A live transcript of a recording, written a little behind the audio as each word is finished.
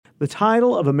The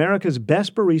title of America's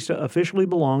Best Barista officially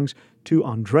belongs to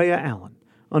Andrea Allen.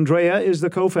 Andrea is the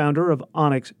co-founder of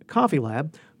Onyx Coffee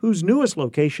Lab, whose newest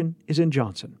location is in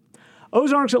Johnson.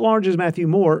 Ozarks at Large's Matthew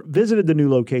Moore visited the new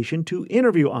location to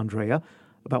interview Andrea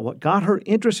about what got her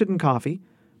interested in coffee,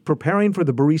 preparing for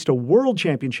the Barista World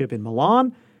Championship in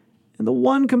Milan, and the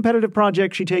one competitive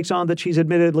project she takes on that she's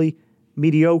admittedly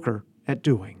mediocre at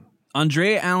doing.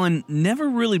 Andrea Allen never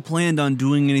really planned on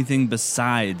doing anything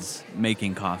besides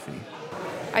making coffee.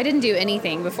 I didn't do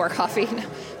anything before coffee. No,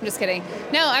 I'm just kidding.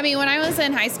 No, I mean, when I was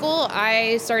in high school,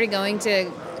 I started going to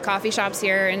coffee shops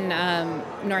here in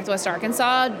Northwest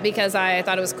Arkansas because I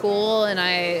thought it was cool and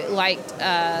I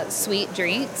liked sweet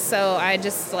drinks. So I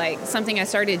just something I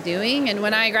started doing. And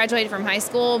when I graduated from high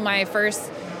school, my first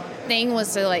thing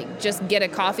was to just get a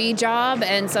coffee job.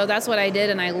 And so that's what I did.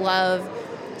 And I love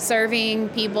serving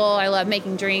people. I love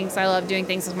making drinks. I love doing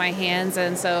things with my hands.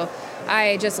 And so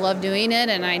I just love doing it,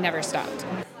 and I never stopped.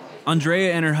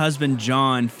 Andrea and her husband,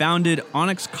 John, founded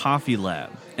Onyx Coffee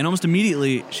Lab. And almost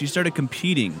immediately, she started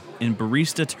competing in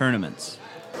barista tournaments.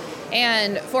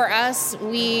 And for us,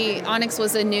 Onyx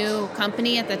was a new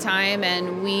company at the time,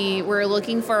 and we were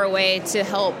looking for a way to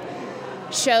help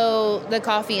show the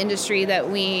coffee industry that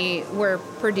we were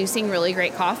producing really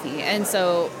great coffee. And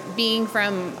so being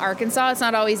from Arkansas, it's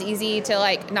not always easy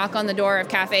to knock on the door of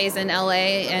cafes in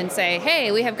LA and say,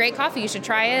 hey, we have great coffee, you should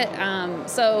try it.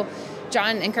 So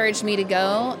John encouraged me to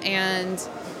go, and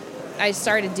I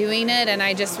started doing it, and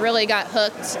I just really got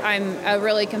hooked. I'm a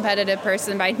really competitive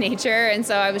person by nature, and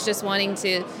so I was just wanting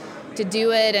to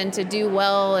do it and to do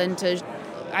well, and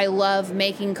I love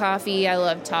making coffee. I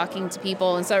love talking to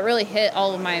people. And so it really hit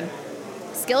all of my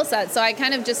skill sets. So I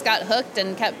kind of just got hooked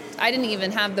and I didn't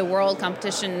even have the world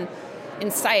competition in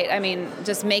sight. I mean,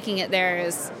 just making it there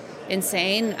is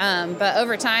insane. But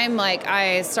over time,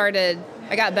 I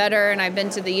got better, and I've been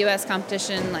to the U.S.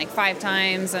 competition 5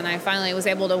 times, and I finally was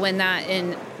able to win that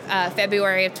in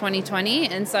February of 2020.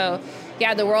 And so,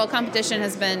 yeah, the world competition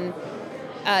has been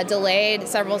delayed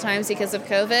several times because of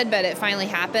COVID, but it finally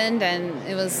happened, and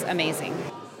it was amazing.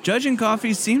 Judging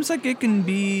coffee seems like it can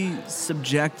be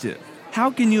subjective. How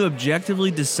can you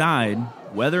objectively decide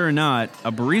whether or not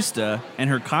a barista and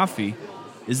her coffee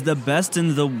is the best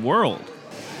in the world?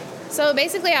 So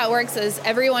basically how it works is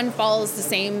everyone follows the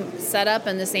same setup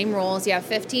and the same rules. You have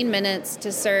 15 minutes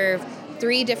to serve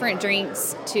 3 different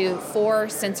drinks to 4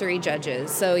 sensory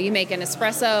judges. So you make an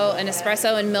espresso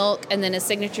and milk, and then a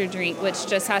signature drink, which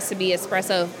just has to be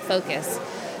espresso focused.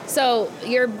 So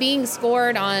you're being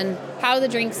scored on how the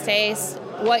drinks taste,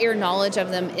 what your knowledge of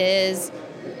them is,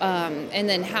 and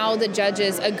then how the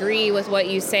judges agree with what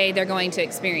you say they're going to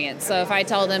experience. So if I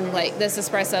tell them this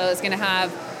espresso is going to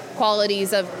have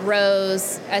qualities of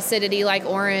rose, acidity like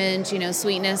orange,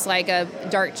 sweetness like a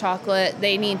dark chocolate,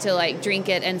 they need to drink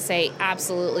it and say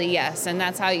absolutely yes, and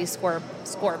that's how you score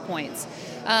points.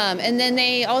 And then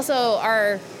they also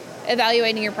are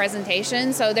evaluating your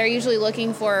presentation, so they're usually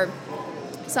looking for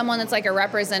someone that's a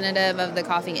representative of the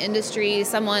coffee industry,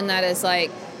 someone that is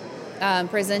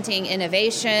presenting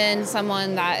innovation,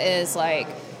 someone that is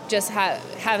just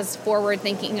has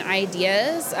forward-thinking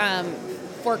ideas.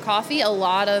 For coffee, a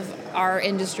lot of our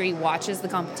industry watches the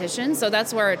competition, so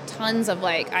that's where tons of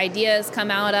ideas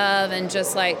come out of, and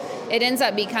just it ends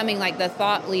up becoming the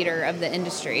thought leader of the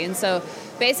industry. And so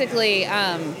basically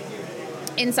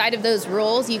inside of those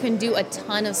rules you can do a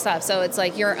ton of stuff, so it's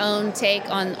your own take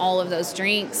on all of those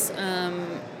drinks,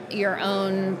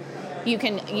 you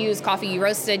can use coffee you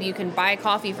roasted, you can buy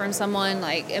coffee from someone,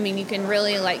 you can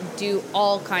really do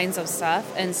all kinds of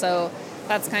stuff. And so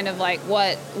that's kind of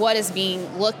what is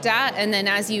being looked at. And then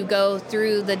as you go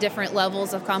through the different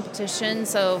levels of competition,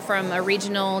 so from a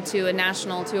regional to a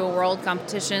national to a world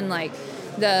competition,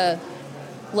 the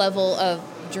level of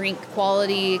drink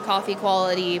quality, coffee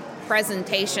quality,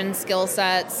 presentation skill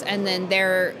sets, and then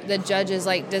the judges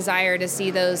desire to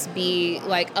see those be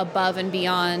above and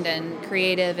beyond and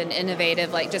creative and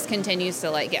innovative, just continues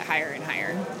to get higher and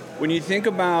higher. When you think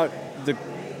about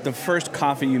the first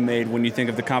coffee you made, when you think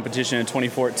of the competition in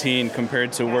 2014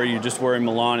 compared to where you just were in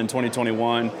Milan in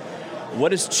 2021,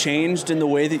 what has changed in the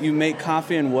way that you make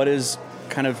coffee, and what has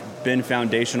kind of been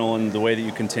foundational in the way that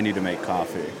you continue to make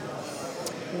coffee?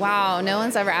 Wow, no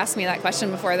one's ever asked me that question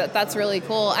before. That's really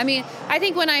cool. I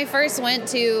think when I first went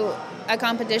to a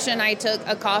competition, I took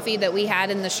a coffee that we had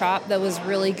in the shop that was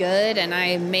really good, and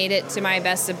I made it to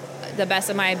the best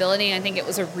of my ability. I think it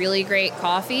was a really great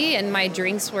coffee, and my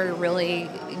drinks were really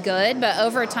good. But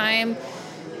over time,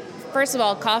 first of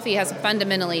all, coffee has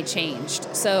fundamentally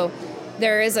changed. So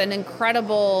there is an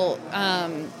incredible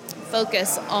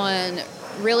focus on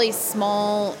really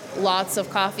small lots of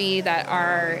coffee that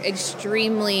are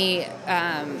extremely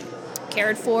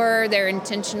cared for. They're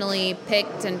intentionally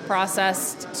picked and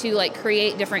processed to like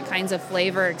create different kinds of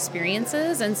flavor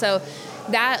experiences. And so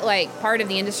that like part of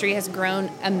the industry has grown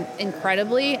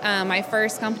incredibly. My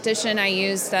first competition, I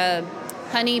used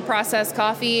honey processed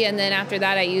coffee, and then after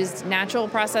that I used natural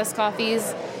processed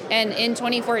coffees. And in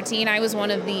 2014, I was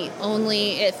one of the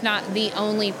only, if not the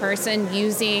only person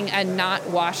using a not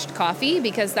washed coffee,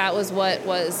 because that was what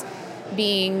was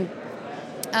being,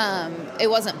 it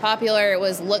wasn't popular. It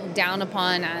was looked down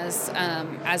upon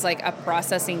as like a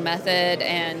processing method.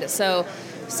 And so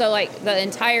like the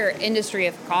entire industry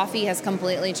of coffee has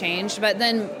completely changed, but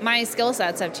then my skill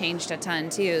sets have changed a ton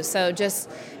too. So just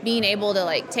being able to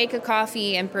like take a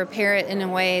coffee and prepare it in a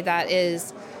way that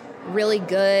is really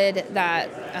good, that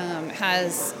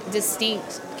has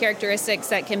distinct characteristics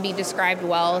that can be described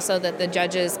well so that the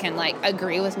judges can like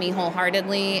agree with me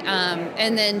wholeheartedly.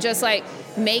 And then just like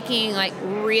making like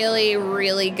really,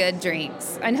 really good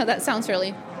drinks. I know that sounds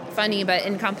really funny, but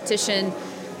in competition,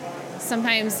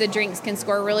 sometimes the drinks can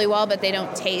score really well, but they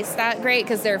don't taste that great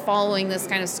because they're following this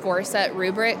kind of score set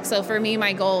rubric. So for me,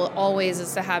 my goal always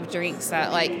is to have drinks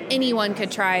that like anyone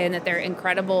could try and that they're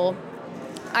incredible.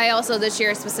 I also this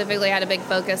year specifically had a big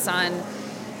focus on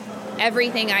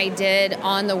everything I did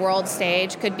on the world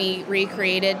stage could be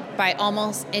recreated by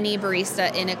almost any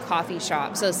barista in a coffee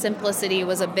shop. So simplicity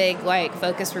was a big like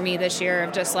focus for me this year,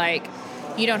 of just like,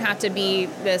 you don't have to be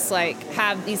this like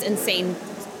have these insane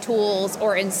tools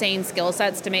or insane skill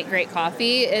sets to make great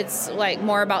coffee. It's like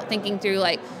more about thinking through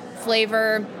like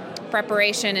flavor,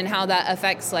 preparation, and how that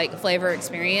affects like flavor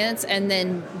experience, and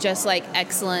then just like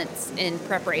excellence in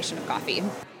preparation of coffee.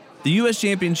 The U.S.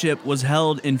 Championship was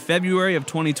held in February of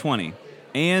 2020,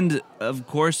 and of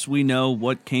course we know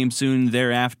what came soon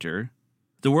thereafter.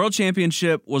 The World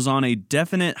Championship was on a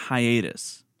definite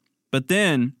hiatus. But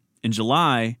then, in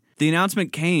July, the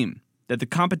announcement came that the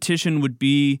competition would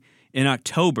be in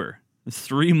October,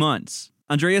 3 months.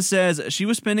 Andrea says she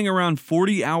was spending around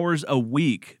 40 hours a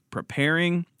week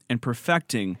preparing and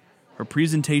perfecting her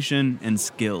presentation and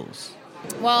skills.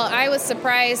 Well, I was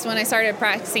surprised when I started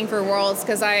practicing for Worlds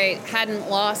because I hadn't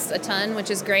lost a ton, which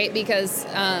is great because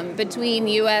between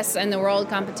U.S. and the World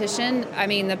competition, I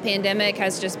mean, the pandemic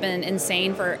has just been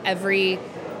insane for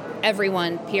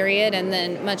everyone, period. And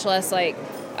then much less like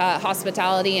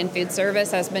hospitality and food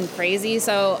service has been crazy.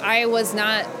 So I was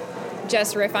not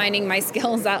just refining my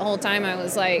skills that whole time. I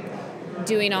was like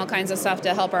doing all kinds of stuff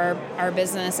to help our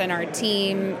business and our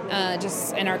team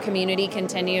just and our community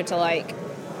continue to like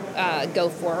go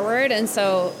forward. And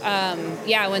so,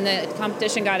 when the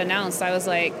competition got announced, I was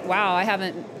like, wow, I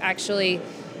haven't actually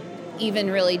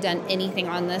even really done anything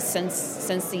on this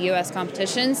since the U.S.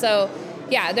 competition. So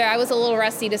I was a little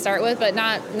rusty to start with, but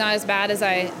not as bad as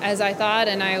I thought.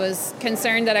 And I was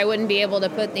concerned that I wouldn't be able to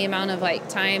put the amount of like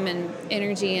time and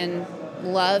energy and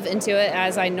love into it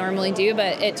as I normally do.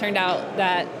 But it turned out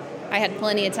that I had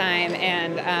plenty of time,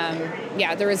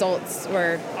 and the results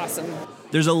were awesome.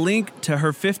 There's a link to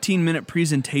her 15-minute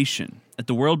presentation at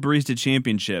the World Barista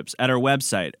Championships at our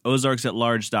website,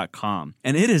 ozarksatlarge.com,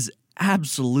 and it is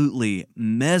absolutely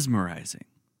mesmerizing.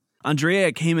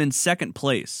 Andrea came in second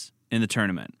place in the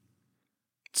tournament.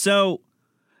 So,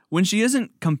 when she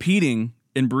isn't competing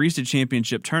in Barista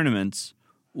Championship tournaments,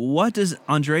 what does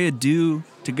Andrea do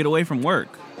to get away from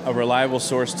work? A reliable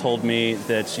source told me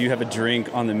that you have a drink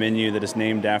on the menu that is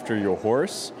named after your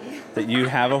horse, that you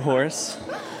have a horse.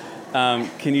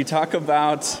 Can you talk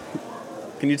about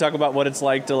what it's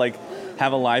like to like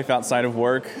have a life outside of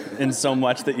work in so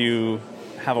much that you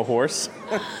have a horse?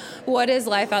 What is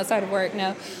life outside of work?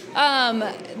 No.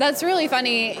 That's really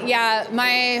funny. Yeah,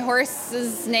 my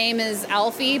horse's name is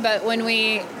Alfie, but when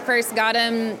we first got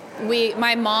him,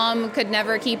 my mom could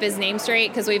never keep his name straight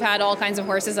because we've had all kinds of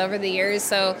horses over the years.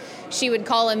 So she would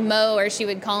call him Mo or she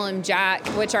would call him Jack,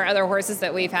 which are other horses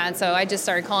that we've had. So I just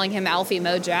started calling him Alfie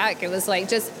Mo Jack. It was like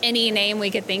just any name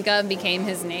we could think of became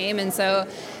his name. And so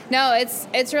no,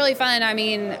 it's really fun. I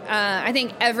mean, I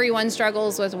think everyone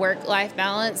struggles with work-life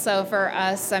balance. So for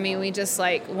us, I mean, we just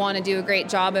like want to do a great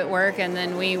job at work, and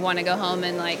then we want to go home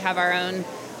and like have our own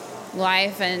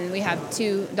life. And we have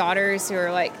 2 daughters who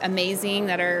are like amazing,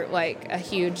 that are like a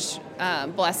huge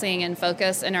blessing and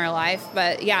focus in our life.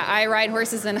 But yeah, I ride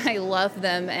horses and I love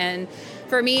them. And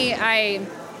for me, I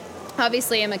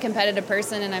obviously am a competitive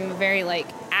person, and I'm a very like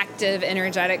active,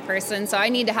 energetic person. So I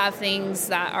need to have things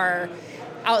that are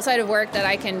outside of work that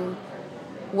I can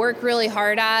work really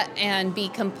hard at and be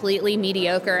completely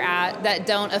mediocre at, that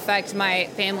don't affect my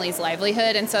family's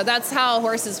livelihood. And so that's how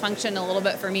horses function a little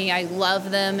bit for me. I love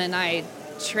them, and I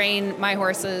train my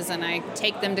horses and I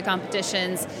take them to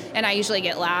competitions, and I usually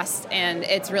get last, and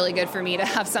it's really good for me to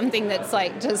have something that's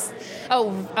like just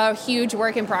a huge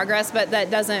work in progress, but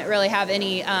that doesn't really have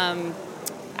any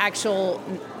actual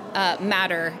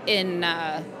matter in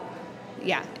my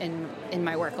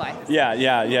work life.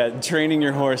 Yeah. Training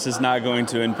your horse is not going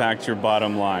to impact your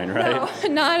bottom line, right?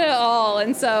 No, not at all.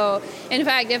 And so, in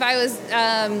fact, if I was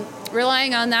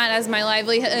relying on that as my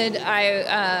livelihood,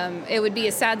 it would be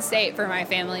a sad state for my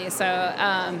family. So,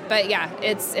 but yeah,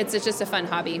 it's just a fun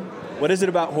hobby. What is it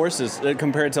about horses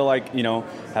compared to, like, you know,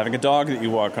 having a dog that you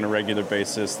walk on a regular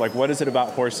basis? Like, what is it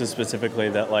about horses specifically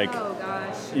that, like, oh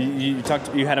gosh,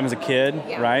 you had them as a kid,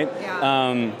 right?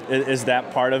 Yeah. Is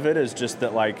that part of it? Is just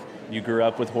that, like, you grew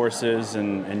up with horses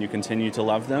and you continue to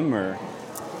love them, or?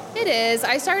 It is.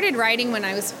 I started riding when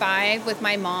I was 5 with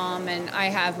my mom, and I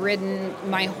have ridden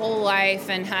my whole life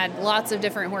and had lots of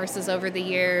different horses over the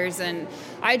years, and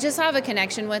I just have a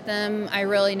connection with them. I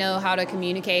really know how to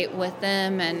communicate with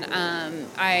them, and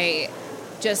I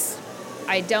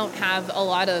don't have a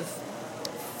lot of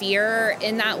fear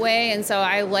in that way, and so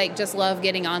I just love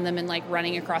getting on them and like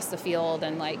running across the field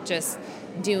and like just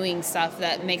doing stuff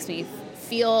that makes me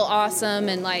feel awesome,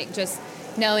 and like just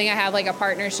knowing I have like a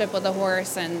partnership with a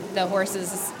horse, and the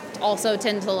horses also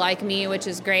tend to like me, which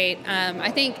is great.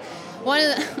 I think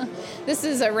this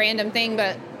is a random thing,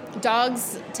 but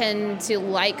dogs tend to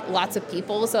like lots of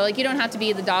people. So like you don't have to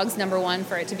be the dog's number one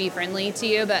for it to be friendly to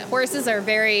you, but horses are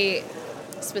very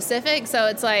specific. So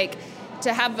it's like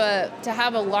to have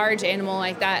a large animal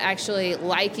like that actually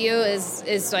like you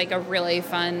is like a really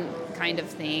fun kind of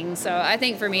thing. So I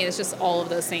think for me, it's just all of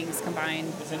those things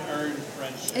combined. It's an earned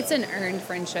friendship. It's an earned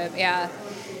friendship, yeah.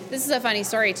 This is a funny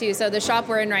story, too. So the shop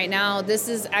we're in right now, this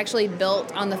is actually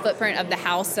built on the footprint of the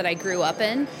house that I grew up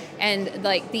in. And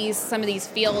like some of these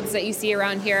fields that you see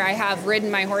around here, I have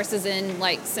ridden my horses in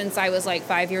like since I was like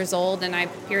 5 years old. And I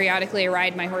periodically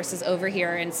ride my horses over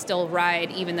here and still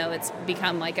ride, even though it's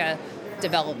become like a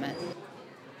development.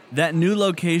 That new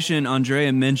location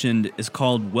Andrea mentioned is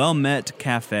called Well Met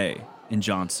Cafe in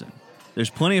Johnson. There's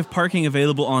plenty of parking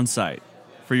available on site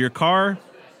for your car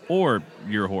or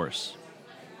your horse.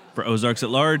 For Ozarks at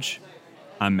Large,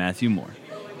 I'm Matthew Moore.